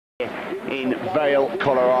in Vail,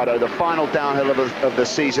 Colorado, the final downhill of the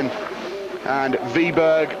season. And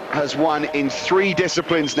Wiberg has won in 3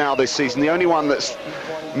 disciplines now this season. The only one that's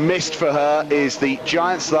missed for her is the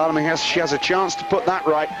giant slalom. She has a chance to put that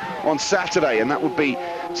right on Saturday, and that would be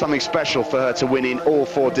something special for her to win in all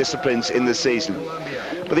 4 disciplines in the season.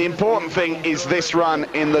 But the important thing is this run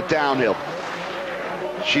in the downhill.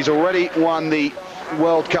 She's already won the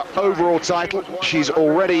World Cup overall title. She's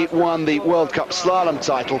already won the World Cup slalom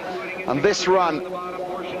title, and this run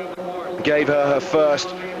gave her her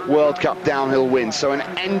first World Cup downhill win. So an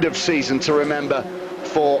end of season to remember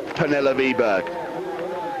for Pernilla Wiberg.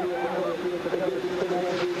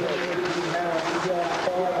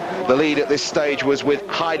 The lead at this stage was with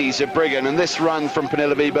Heidi Zerbriggen, and this run from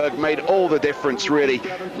Pernilla Wiberg made all the difference really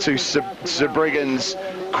to Zerbriggen's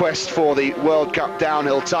quest for the World Cup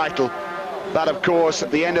downhill title. That, of course,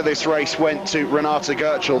 at the end of this race went to Renate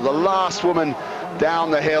Gertschel, the last woman down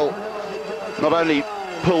the hill. Not only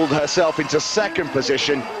pulled herself into 2nd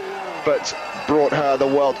position, but brought her the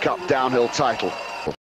World Cup downhill title.